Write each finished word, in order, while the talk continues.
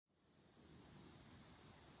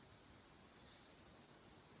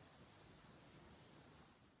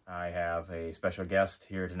I have a special guest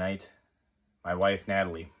here tonight, my wife,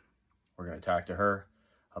 Natalie. We're going to talk to her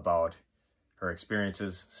about her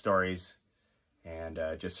experiences, stories, and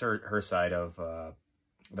just her side of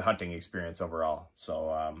the hunting experience overall.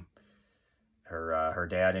 So her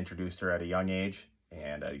dad introduced her at a young age,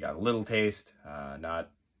 and I got a little taste, not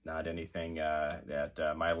anything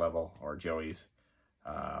at my level or Joey's,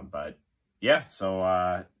 but yeah.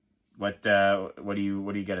 So what do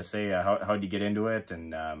you got to say? How did you get into it,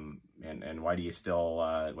 and why do you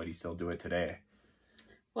still do it today?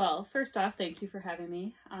 Well, first off, thank you for having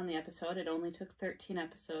me on the episode. It only took 13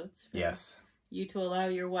 episodes for you to allow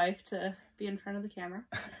your wife to be in front of the camera.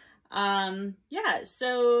 Yeah,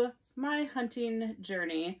 so my hunting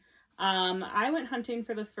journey. I went hunting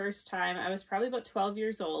for the first time. I was probably about 12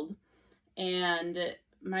 years old, and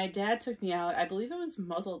my dad took me out. I believe it was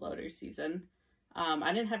muzzleloader season.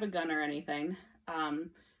 I didn't have a gun or anything.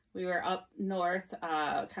 We were up north,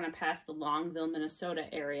 kind of past the Longville, Minnesota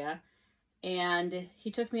area. And he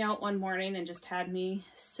took me out one morning and just had me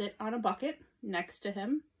sit on a bucket next to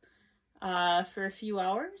him for a few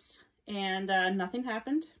hours, and nothing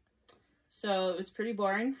happened. So it was pretty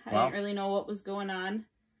boring. I didn't really know what was going on.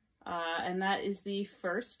 And that is the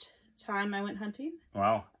first time I went hunting.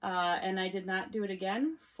 Wow. And I did not do it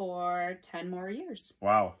again for 10 more years.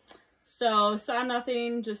 Wow. So saw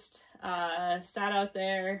nothing, just sat out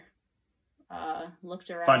there, looked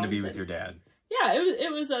around. Fun to be with your dad. Yeah,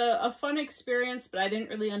 it was a fun experience, but I didn't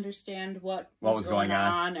really understand what was going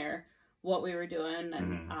on or what we were doing.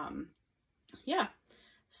 And yeah,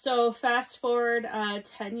 so fast forward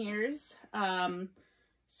 10 years.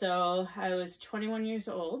 So I was 21 years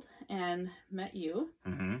old and met you.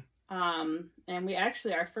 And we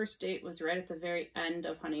actually, our first date was right at the very end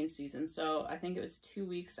of hunting season. So I think it was 2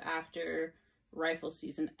 weeks after rifle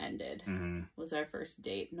season ended was our first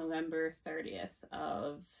date, November 30th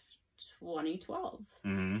of 2012.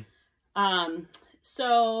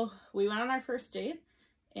 So we went on our first date,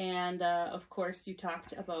 and of course you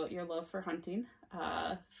talked about your love for hunting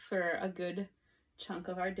for a good chunk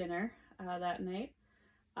of our dinner that night.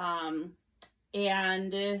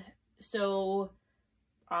 And so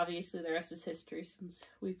obviously the rest is history since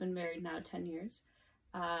we've been married now 10 years.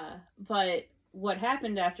 But what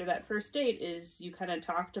happened after that first date is you kind of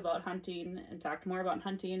talked about hunting and talked more about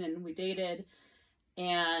hunting, and we dated.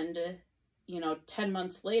 And, 10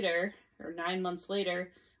 months later, or 9 months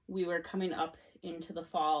later, we were coming up into the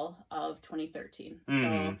fall of 2013.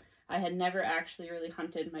 So I had never actually really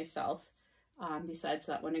hunted myself, besides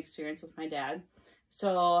that one experience with my dad.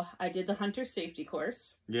 So I did the hunter safety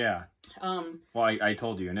course. Yeah. Well, I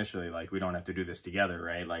told you initially, like, we don't have to do this together,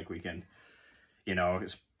 right? Like, we can,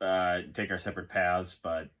 take our separate paths,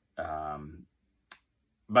 but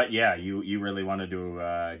yeah, you really wanted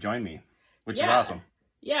to join me, which is awesome.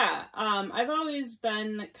 Yeah. I've always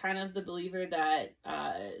been kind of the believer that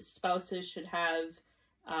spouses should have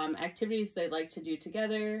activities they like to do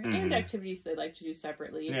together and activities they like to do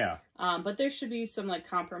separately. Yeah. But there should be some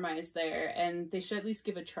compromise there, and they should at least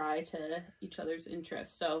give a try to each other's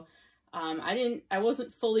interests. So I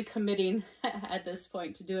wasn't fully committing at this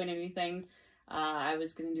point to doing anything. I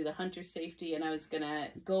was going to do the hunter safety, and I was going to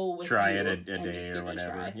go with try it a day or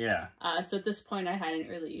whatever. Yeah. So at this point I hadn't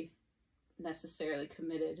really necessarily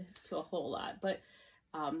committed to a whole lot, but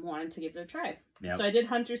wanted to give it a try. Yep. So I did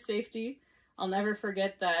hunter safety. I'll never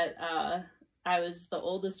forget that I was the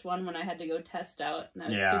oldest one when I had to go test out, and I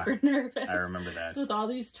was super nervous. I remember that. So with all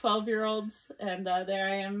these 12-year-olds, and there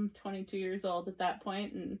I am, 22 years old at that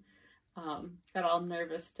point, and got all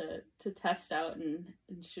nervous to test out and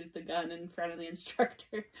shoot the gun in front of the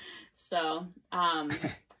instructor. So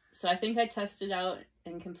so I think I tested out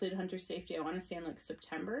and completed hunter safety, I want to say in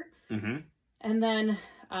September. And then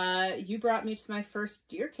you brought me to my first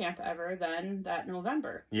deer camp ever then that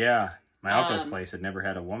November. Yeah. My uncle's place had never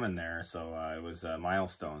had a woman there, so it was a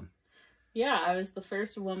milestone. Yeah, I was the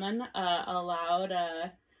first woman allowed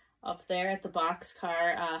up there at the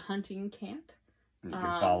Boxcar Hunting Camp. You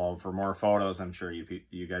can follow for more photos. I'm sure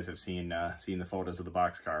you guys have seen the photos of the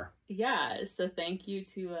Boxcar. Yeah, so thank you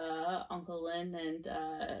to Uncle Lynn and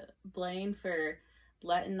Blaine for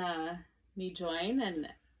letting me join, and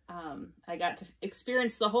I got to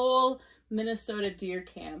experience the whole Minnesota deer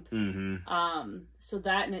camp. So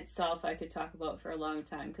that in itself I could talk about for a long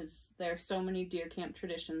time, because there are so many deer camp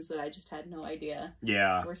traditions that I just had no idea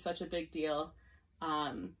were such a big deal.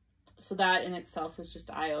 So that in itself was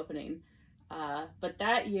just eye-opening. But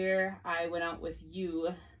that year I went out with you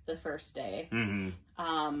the first day, and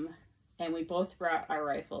we both brought our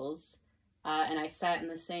rifles, and I sat in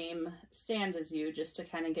the same stand as you just to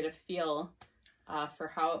kind of get a feel for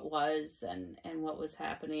how it was and what was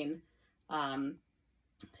happening.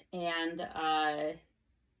 And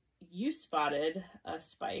you spotted a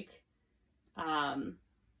spike, and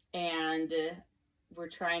we're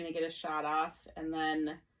trying to get a shot off, and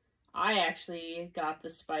then I actually got the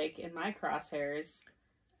spike in my crosshairs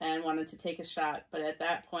and wanted to take a shot, but at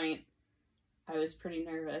that point I was pretty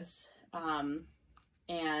nervous,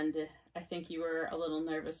 and I think you were a little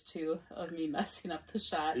nervous too of me messing up the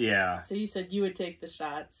shot. Yeah. So you said you would take the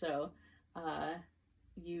shot, so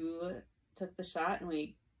you took the shot, and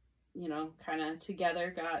we, you know, kind of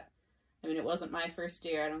together got, I mean, it wasn't my first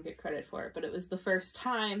deer, I don't get credit for it, but it was the first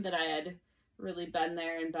time that I had really been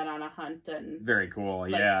there and been on a hunt, and very cool.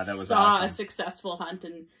 Like, yeah, that was saw awesome. A successful hunt,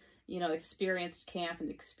 and, you know, experienced camp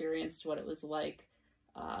and experienced what it was like.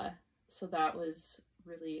 So that was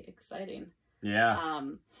really exciting. Yeah.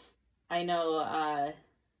 I know,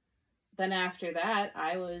 then after that,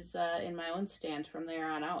 I was in my own stand from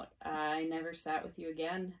there on out. I never sat with you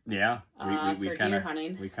again. Yeah. We for kind deer of,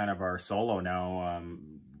 hunting. we kind of are solo now.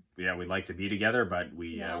 Yeah, we'd like to be together, but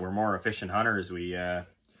we're more efficient hunters. We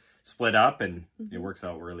split up, and it works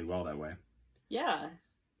out really well that way. Yeah.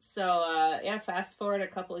 So, yeah, fast forward a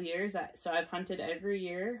couple of years. So I've hunted every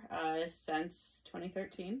year since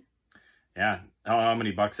 2013. Yeah. How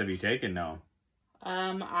many bucks have you taken now?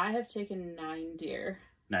 I have taken 9 deer.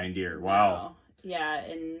 9 deer. Wow. Yeah,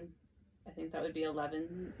 and I think that would be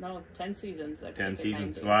 10 seasons. 10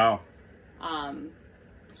 seasons. Wow.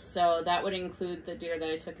 So that would include the deer that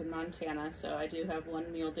I took in Montana. So I do have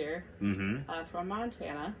 1 mule deer from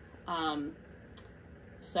Montana.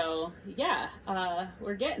 So yeah,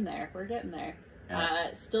 we're getting there. We're getting there.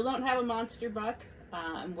 Yeah. Still don't have a monster buck.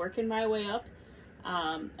 I'm working my way up.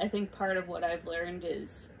 I think part of what I've learned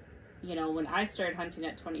is, you know, when I started hunting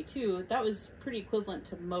at 22, that was pretty equivalent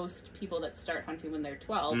to most people that start hunting when they're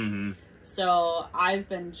 12. So I've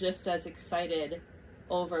been just as excited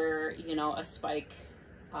over, you know, a spike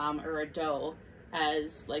or a doe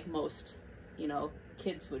as like most, you know,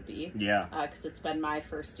 kids would be. Yeah. Because it's been my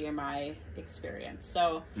first year, my experience.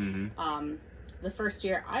 So the first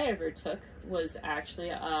year I ever took was actually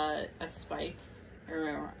a spike,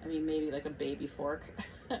 or I mean maybe like a baby fork.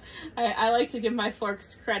 I like to give my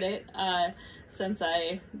forks credit since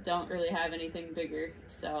I don't really have anything bigger.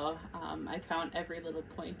 So I count every little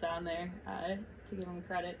point on there to give them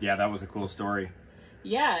credit. Yeah, that was a cool story.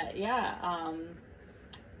 Yeah.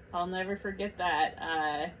 I'll never forget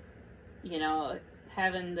that. You know,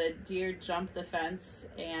 having the deer jump the fence,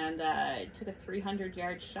 and took a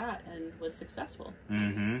 300-yard shot and was successful.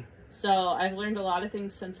 So I've learned a lot of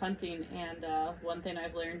things since hunting, and one thing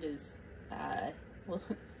I've learned is, well,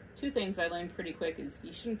 2 things I learned pretty quick is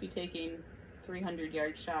you shouldn't be taking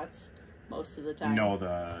 300-yard shots most of the time.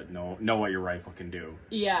 Know what your rifle can do.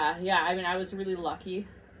 Yeah. I mean, I was really lucky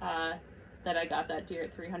that I got that deer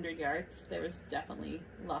at 300 yards. There was definitely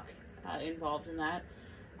luck involved in that.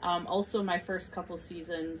 Also, my first couple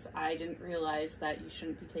seasons, I didn't realize that you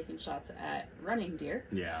shouldn't be taking shots at running deer.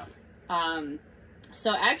 Yeah.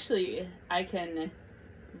 So actually, I can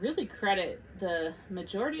really credit the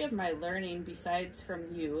majority of my learning, besides from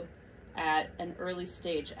you, at an early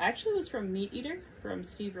stage. Actually, was from Meat Eater, from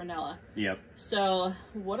Steve Rinella. Yep. So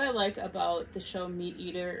what I like about the show Meat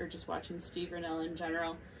Eater, or just watching Steve Rinella in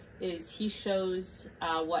general, is he shows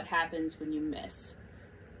what happens when you miss.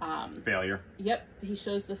 Failure. Yep, he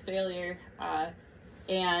shows the failure,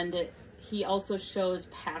 and he also shows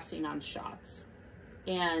passing on shots.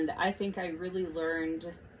 And I think I really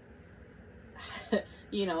learned,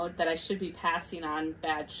 you know, that I should be passing on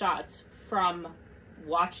bad shots from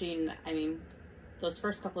watching. I mean, those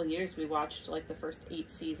first couple of years we watched like the first 8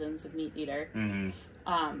 seasons of Meat Eater.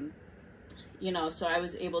 You know, so I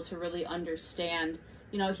was able to really understand.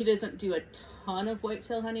 You know, he doesn't do a ton of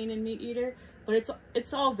whitetail hunting in Meat Eater, but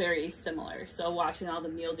it's all very similar. So watching all the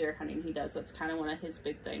mule deer hunting he does, that's kind of one of his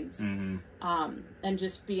big things. And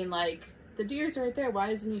just being like, the deer's right there, why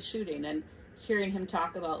isn't he shooting? And hearing him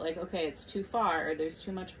talk about like, okay, it's too far, or there's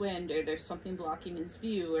too much wind, or there's something blocking his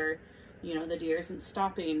view, or, you know, the deer isn't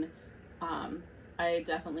stopping. I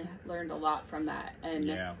definitely learned a lot from that. And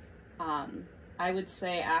yeah. I would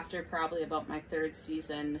say after probably about my 3rd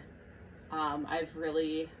season, I've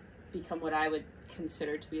really become what I would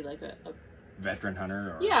consider to be like a veteran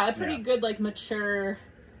hunter. Or, yeah, a pretty good, like, mature,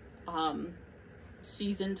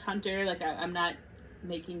 seasoned hunter. Like, I'm not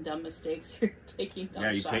making dumb mistakes or taking dumb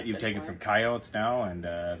shots you've taken some coyotes now, and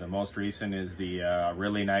the most recent is the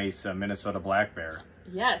really nice Minnesota black bear.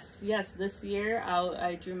 Yes. This year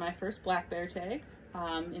I drew my first black bear tag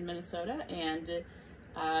in Minnesota, and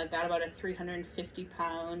got about a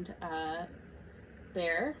 350-pound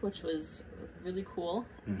bear, which was really cool.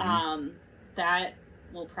 Mm-hmm. That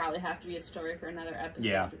will probably have to be a story for another episode.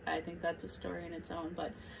 Yeah. I think that's a story in its own.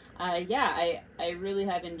 But yeah, I really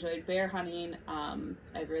have enjoyed bear hunting.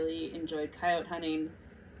 I've really enjoyed coyote hunting,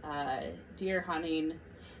 deer hunting.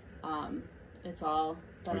 It's all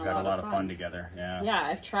been We've had a lot of fun together. Yeah. Yeah,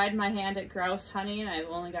 I've tried my hand at grouse hunting. I've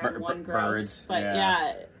only got one grouse. Birds, but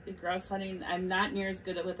yeah, grouse hunting, I'm not near as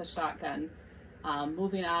good at with a shotgun.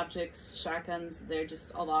 Moving objects, shotguns, they're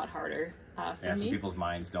just a lot harder for me. Some people's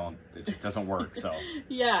minds it just doesn't work, so.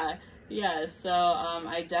 Yeah, so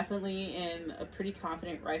I definitely am a pretty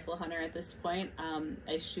confident rifle hunter at this point.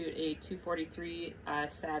 I shoot a 243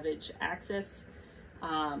 Savage Axis.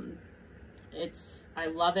 I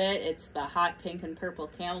love it. It's the hot pink and purple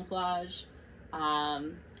camouflage.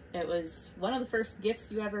 It was one of the first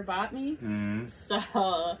gifts you ever bought me. Mm-hmm.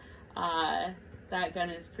 So that gun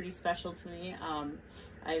is pretty special to me.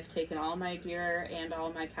 I've taken all my deer and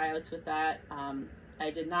all my coyotes with that.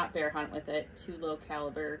 I did not bear hunt with it. Too low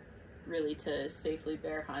caliber really to safely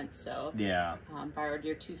bear hunt. So yeah, borrowed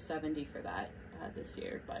your 270 for that this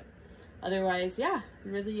year. But otherwise, yeah,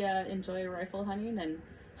 really enjoy rifle hunting and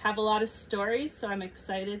have a lot of stories. So I'm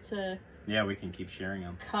excited to we can keep sharing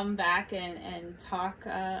them. Come back and talk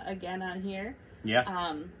again on here.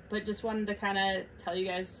 Yeah. But just wanted to kind of tell you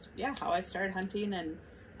guys, how I started hunting and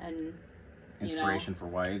inspiration for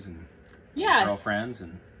wives and girlfriends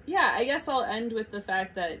and. Yeah, I guess I'll end with the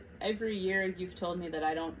fact that every year you've told me that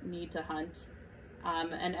I don't need to hunt,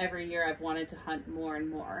 and every year I've wanted to hunt more and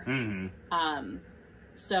more. Mm-hmm.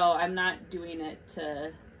 So I'm not doing it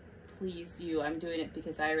to please you. I'm doing it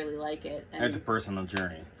because I really like it. And it's a personal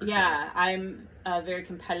journey. For sure. I'm a very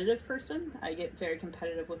competitive person. I get very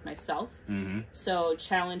competitive with myself. Mm-hmm. So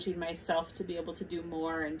challenging myself to be able to do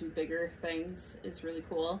more and do bigger things is really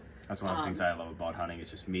cool. That's one of the things I love about hunting. It's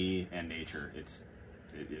just me and nature. It's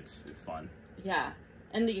fun. Yeah,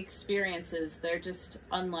 and the experiences, they're just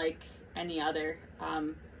unlike any other.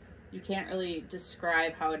 You can't really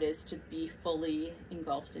describe how it is to be fully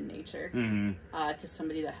engulfed in nature to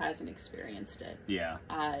somebody that hasn't experienced it. Yeah.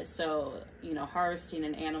 So, harvesting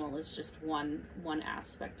an animal is just one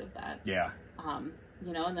aspect of that. Yeah.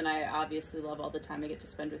 And then I obviously love all the time I get to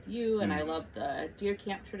spend with you, and I love the deer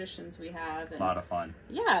camp traditions we have. And a lot of fun.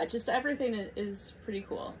 Yeah, just everything is pretty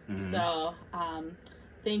cool. So,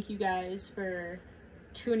 thank you guys for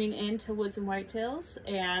tuning in to Woods and Whitetails,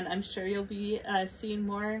 and I'm sure you'll be seeing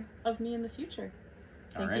more of me in the future.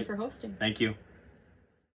 Thank you for hosting. Thank you.